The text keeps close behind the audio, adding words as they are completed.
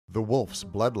The wolf's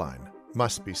bloodline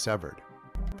must be severed.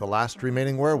 The last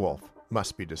remaining werewolf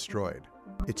must be destroyed.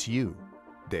 It's you,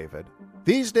 David.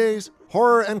 These days,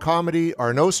 horror and comedy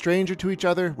are no stranger to each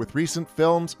other, with recent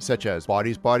films such as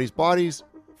Bodies, Bodies, Bodies,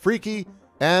 Freaky,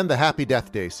 and the Happy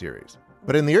Death Day series.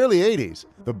 But in the early 80s,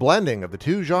 the blending of the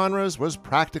two genres was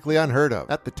practically unheard of.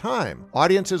 At the time,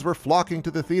 audiences were flocking to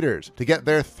the theaters to get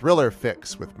their thriller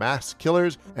fix with masked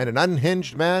killers and an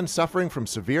unhinged man suffering from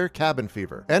severe cabin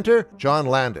fever. Enter John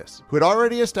Landis, who had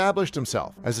already established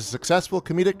himself as a successful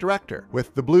comedic director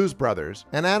with The Blues Brothers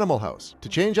and Animal House, to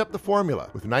change up the formula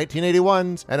with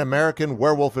 1981's An American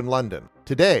Werewolf in London.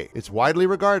 Today, it's widely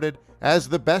regarded as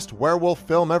the best werewolf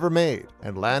film ever made,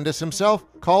 and Landis himself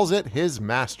calls it his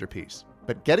masterpiece.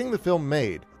 But getting the film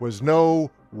made was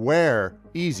nowhere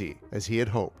easy as he had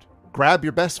hoped. Grab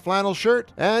your best flannel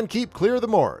shirt and keep clear of the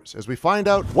moors as we find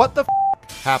out what the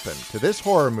happened to this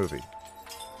horror movie.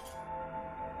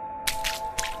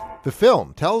 The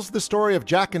film tells the story of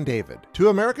Jack and David, two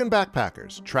American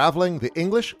backpackers traveling the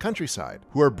English countryside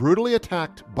who are brutally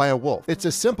attacked by a wolf. It's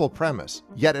a simple premise,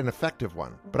 yet an effective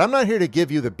one. But I'm not here to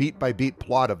give you the beat-by-beat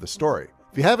plot of the story.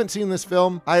 If you haven't seen this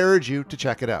film, I urge you to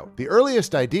check it out. The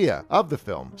earliest idea of the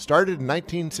film started in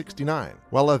 1969,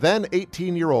 while a then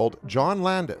 18-year-old John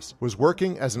Landis was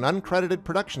working as an uncredited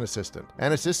production assistant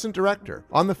and assistant director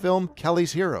on the film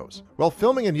Kelly's Heroes. While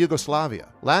filming in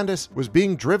Yugoslavia, Landis was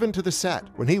being driven to the set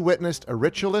when he witnessed a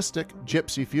ritualistic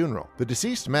gypsy funeral. The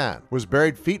deceased man was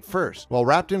buried feet first while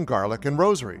wrapped in garlic and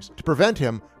rosaries to prevent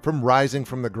him from rising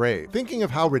from the grave. Thinking of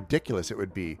how ridiculous it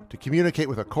would be to communicate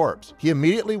with a corpse, he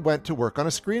immediately went to work on a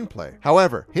screenplay.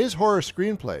 However, his horror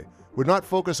screenplay would not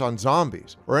focus on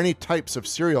zombies or any types of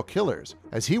serial killers,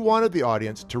 as he wanted the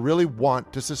audience to really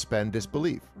want to suspend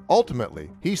disbelief. Ultimately,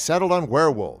 he settled on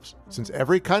werewolves, since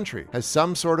every country has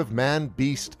some sort of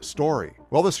man-beast story.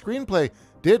 While the screenplay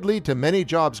did lead to many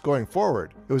jobs going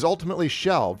forward, it was ultimately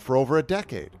shelved for over a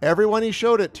decade. Everyone he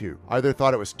showed it to either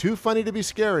thought it was too funny to be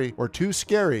scary or too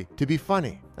scary to be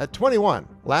funny. At 21,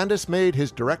 Landis made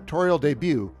his directorial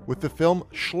debut with the film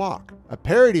Schlock, a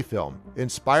parody film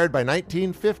inspired by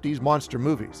 1950s monster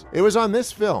movies. It was on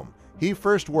this film he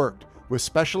first worked with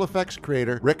special effects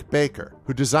creator Rick Baker,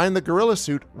 who designed the gorilla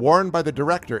suit worn by the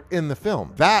director in the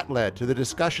film. That led to the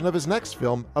discussion of his next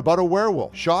film about a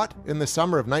werewolf. Shot in the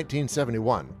summer of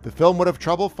 1971, the film would have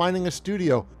trouble finding a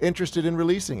studio interested in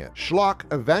releasing it. Schlock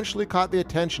eventually caught the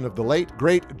attention of the late,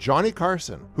 great Johnny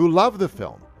Carson, who loved the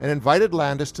film and invited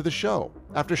Landis to the show.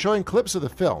 After showing clips of the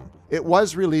film, it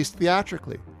was released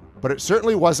theatrically, but it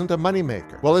certainly wasn't a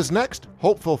moneymaker. While his next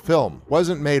hopeful film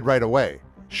wasn't made right away,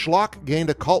 Schlock gained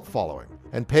a cult following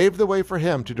and paved the way for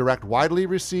him to direct widely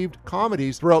received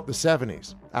comedies throughout the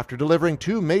 70s. After delivering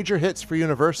two major hits for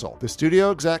Universal, the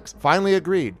studio execs finally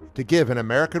agreed to give An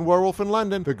American Werewolf in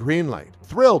London the green light.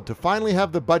 Thrilled to finally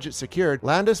have the budget secured,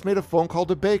 Landis made a phone call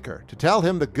to Baker to tell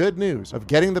him the good news of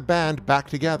getting the band back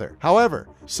together. However,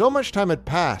 so much time had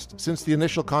passed since the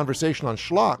initial conversation on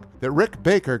Schlock that Rick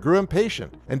Baker grew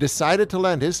impatient and decided to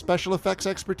lend his special effects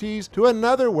expertise to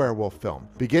another werewolf film,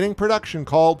 beginning production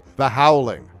called The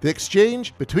Howling. The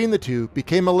exchange between the two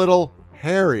became a little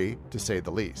hairy, to say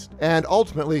the least, and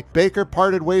ultimately Baker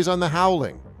parted ways on The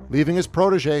Howling, leaving his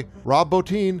protege, Rob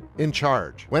Bottin, in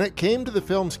charge. When it came to the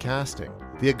film's casting,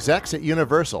 the execs at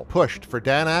Universal pushed for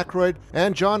Dan Aykroyd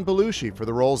and John Belushi for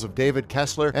the roles of David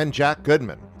Kessler and Jack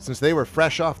Goodman, since they were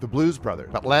fresh off the Blues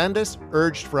Brothers. But Landis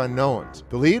urged for unknowns.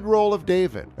 The lead role of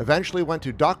David eventually went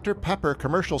to Dr. Pepper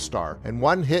commercial star and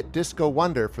one-hit disco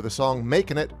wonder for the song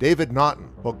Makin' It, David Naughton,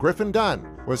 while Griffin Dunne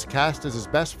was cast as his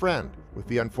best friend, with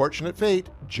the unfortunate fate,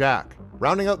 Jack.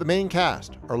 Rounding out the main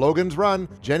cast are Logan's Run,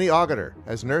 Jenny Agutter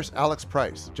as Nurse Alex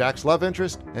Price, Jack's love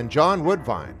interest, and John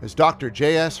Woodvine as Dr.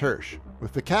 J.S. Hirsch.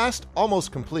 With the cast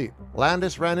almost complete,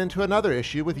 Landis ran into another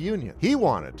issue with union. He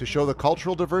wanted to show the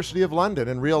cultural diversity of London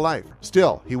in real life.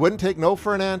 Still, he wouldn't take no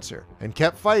for an answer and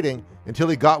kept fighting until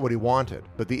he got what he wanted.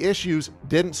 But the issues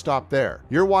didn't stop there.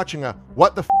 You're watching a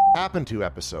What the Happened To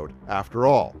episode, after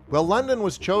all. Well, London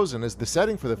was chosen as the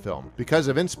setting for the film because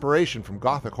of inspiration from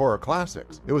Gothic horror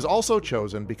classics. It was also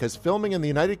chosen because filming in the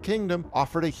United Kingdom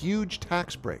offered a huge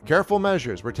tax break. Careful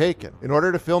measures were taken in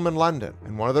order to film in London,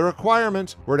 and one of the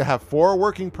requirements were to have 4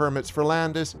 working permits for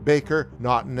Landis, Baker,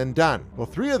 Naughton, and Dunn. While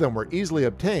 3 of them were easily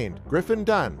obtained, Griffin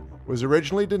Dunne was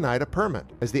originally denied a permit,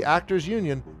 as the Actors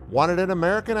Union wanted an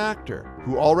American actor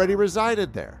who already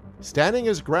resided there. Standing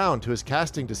his ground to his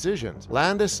casting decisions,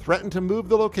 Landis threatened to move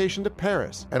the location to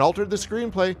Paris and altered the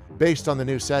screenplay based on the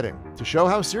new setting. To show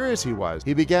how serious he was,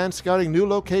 he began scouting new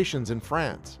locations in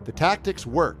France. The tactics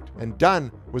worked, and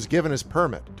Dunn was given his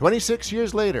permit. 26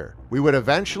 years later, we would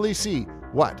eventually see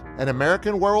what An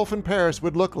American Werewolf in Paris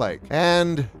would look like.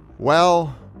 And,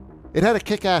 well, it had a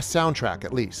kick-ass soundtrack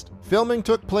at least. Filming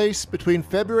took place between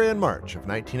February and March of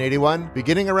 1981,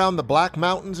 beginning around the Black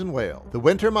Mountains in Wales. The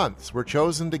winter months were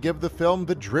chosen to give the film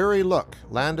the dreary look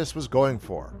Landis was going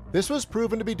for. This was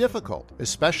proven to be difficult,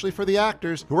 especially for the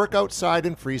actors who work outside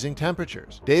in freezing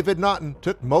temperatures. David Naughton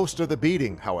took most of the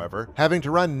beating, however, having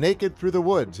to run naked through the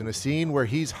woods in a scene where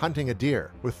he's hunting a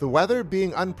deer. With the weather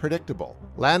being unpredictable,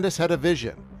 Landis had a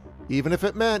vision, even if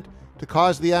it meant to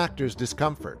cause the actors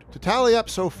discomfort. To tally up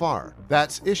so far,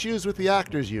 that's issues with the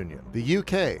Actors Union, the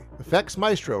UK, effects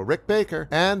maestro Rick Baker,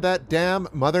 and that damn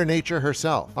Mother Nature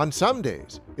herself. On some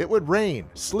days, it would rain,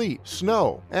 sleet,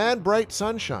 snow, and bright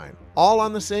sunshine, all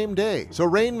on the same day. So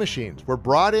rain machines were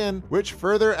brought in, which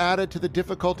further added to the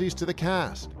difficulties to the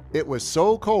cast. It was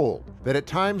so cold that at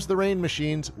times the rain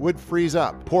machines would freeze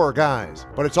up. Poor guys.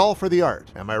 But it's all for the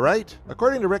art, am I right?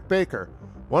 According to Rick Baker,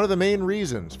 one of the main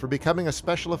reasons for becoming a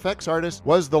special effects artist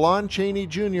was the Lon Chaney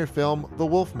Jr. film, The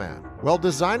Wolfman. While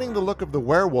designing the look of the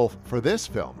werewolf for this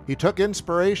film, he took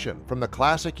inspiration from the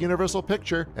classic Universal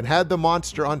picture and had the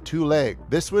monster on two legs.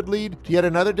 This would lead to yet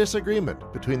another disagreement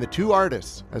between the two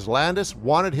artists, as Landis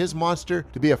wanted his monster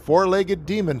to be a four-legged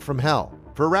demon from hell.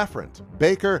 For reference,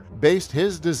 Baker based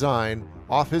his design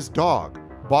off his dog,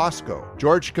 Bosco,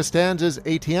 George Costanza's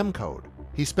ATM code.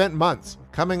 He spent months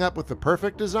coming up with the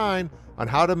perfect design on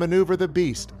how to maneuver the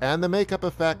beast and the makeup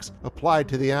effects applied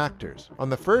to the actors. On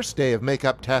the first day of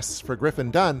makeup tests for Griffin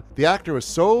Dunne, the actor was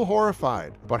so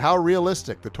horrified about how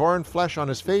realistic the torn flesh on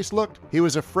his face looked, he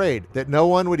was afraid that no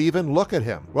one would even look at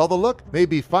him. While the look may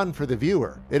be fun for the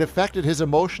viewer, it affected his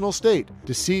emotional state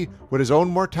to see what his own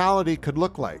mortality could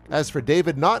look like. As for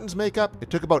David Naughton's makeup,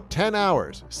 it took about 10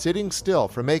 hours sitting still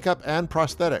for makeup and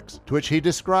prosthetics, to which he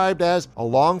described as a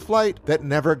long flight that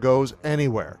never goes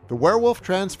anywhere. The werewolf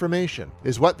transformation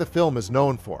is what the film is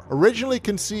known for. Originally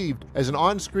conceived as an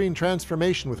on-screen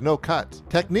transformation with no cuts,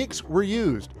 techniques were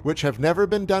used which have never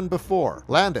been done before.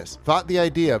 Landis thought the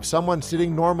idea of someone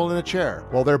sitting normal in a chair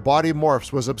while their body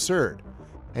morphs was absurd,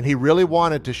 and he really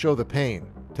wanted to show the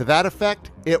pain. To that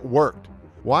effect, it worked.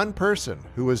 One person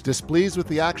who was displeased with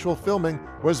the actual filming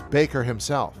was Baker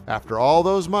himself. After all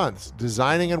those months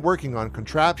designing and working on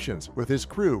contraptions with his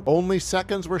crew, only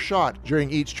seconds were shot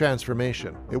during each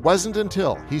transformation. It wasn't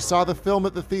until he saw the film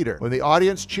at the theater when the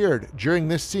audience cheered during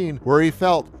this scene where he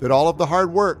felt that all of the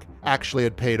hard work actually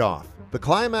had paid off. The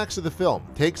climax of the film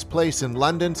takes place in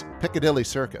London's Piccadilly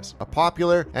Circus, a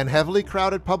popular and heavily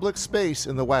crowded public space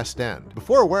in the West End.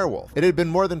 Before Werewolf, it had been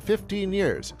more than 15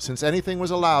 years since anything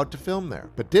was allowed to film there.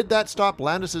 But did that stop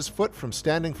Landis's foot from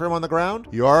standing firm on the ground?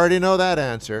 You already know that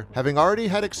answer. Having already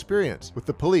had experience with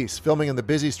the police filming in the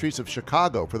busy streets of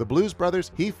Chicago for the Blues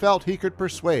Brothers, he felt he could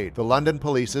persuade the London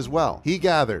police as well. He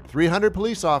gathered 300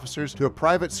 police officers to a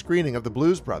private screening of the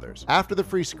Blues Brothers. After the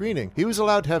free screening, he was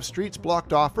allowed to have streets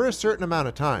blocked off for a certain amount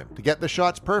of time. To get the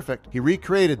shots perfect, he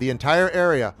recreated the entire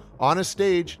area on a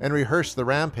stage and rehearsed the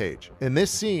rampage. In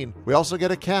this scene, we also get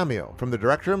a cameo from the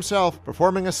director himself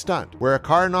performing a stunt where a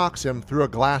car knocks him through a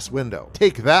glass window.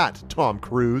 Take that, Tom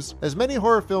Cruise! As many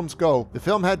horror films go, the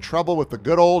film had trouble with the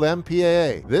good old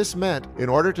MPAA. This meant, in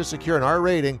order to secure an R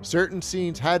rating, certain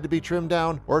scenes had to be trimmed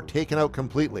down or taken out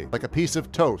completely, like a piece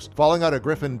of toast falling out of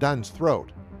Griffin Dunne's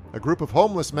throat, a group of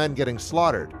homeless men getting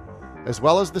slaughtered, as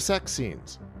well as the sex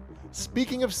scenes.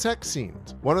 Speaking of sex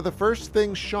scenes, one of the first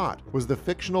things shot was the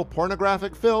fictional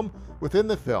pornographic film within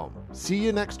the film, See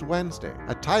You Next Wednesday,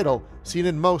 a title seen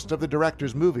in most of the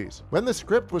director's movies. When the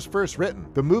script was first written,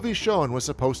 the movie shown was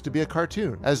supposed to be a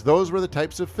cartoon, as those were the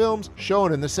types of films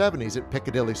shown in the 70s at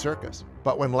Piccadilly Circus.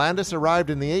 But when Landis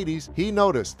arrived in the 80s, he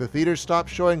noticed the theaters stopped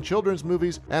showing children's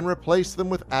movies and replaced them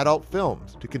with adult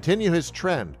films. To continue his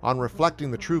trend on reflecting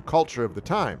the true culture of the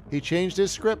time, he changed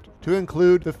his script to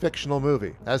include the fictional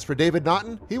movie. As for David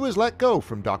Naughton, he was let go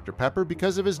from Dr. Pepper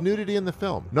because of his nudity in the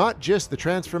film, not just the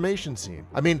transformation scene.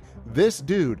 I mean, this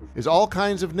dude is all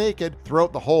kinds of naked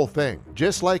throughout the whole thing.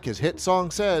 Just like his hit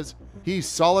song says, he's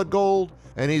solid gold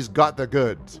and he's got the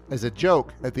goods. As a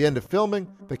joke, at the end of filming,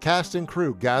 the cast and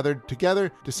crew gathered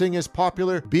together to sing his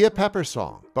popular Be a Pepper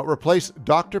song, but replaced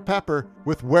Dr. Pepper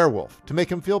with Werewolf to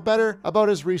make him feel better about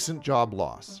his recent job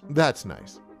loss. That's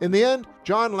nice. In the end,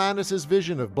 John Landis'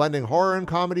 vision of blending horror and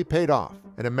comedy paid off.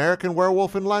 An American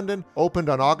Werewolf in London opened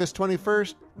on August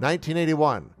 21st,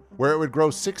 1981, where it would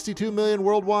gross $62 million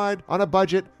worldwide on a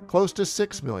budget close to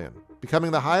 $6 million,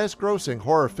 becoming the highest-grossing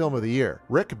horror film of the year.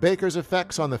 Rick Baker's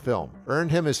effects on the film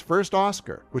earned him his first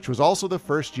Oscar, which was also the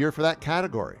first year for that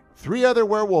category. 3 other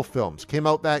werewolf films came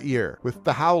out that year, with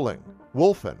The Howling,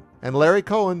 Wolfen, and Larry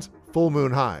Cohen's Full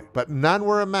Moon High, but none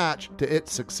were a match to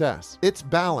its success. Its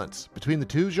balance between the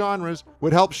two genres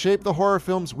would help shape the horror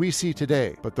films we see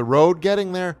today, but the road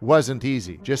getting there wasn't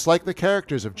easy. Just like the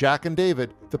characters of Jack and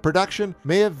David, the production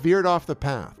may have veered off the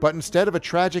path, but instead of a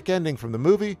tragic ending from the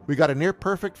movie, we got a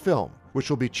near-perfect film, which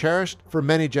will be cherished for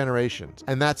many generations.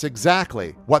 And that's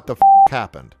exactly what the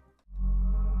happened.